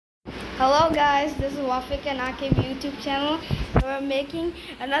Hello guys, this is Wafik and Akib YouTube channel. We're making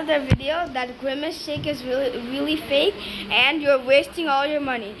another video that grimace shake is really fake and you're wasting all your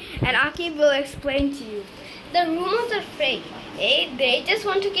money. And Akib will explain to you. The rumors are fake. They just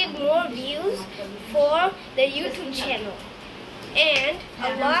want to get more views for their YouTube channel. And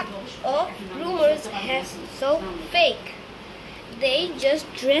a lot of rumors has so fake. They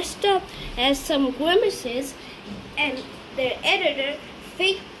just dressed up as some grimaces and their editor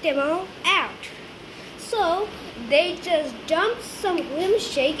faked them all out. So they just dumped some grimace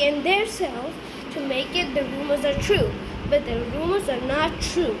shake in their self to make it the rumors are true. But the rumors are not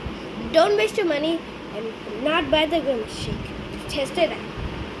true. Don't waste your money and not buy the grimace shake. Test it out.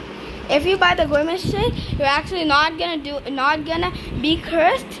 If you buy the grimace shake, you're actually not gonna be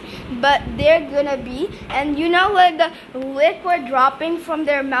cursed, but they're gonna be. And you know, like the liquid dropping from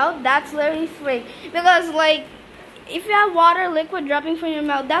their mouth, that's literally fake. Because like, if you have water liquid dropping from your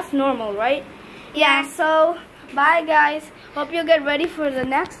mouth, that's normal, right? Yeah. So bye guys. Hope you get ready for the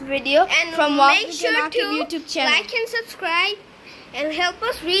next video And from make sure YouTube to channel. like and subscribe and help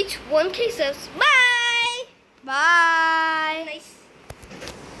us reach 1K subs. Bye.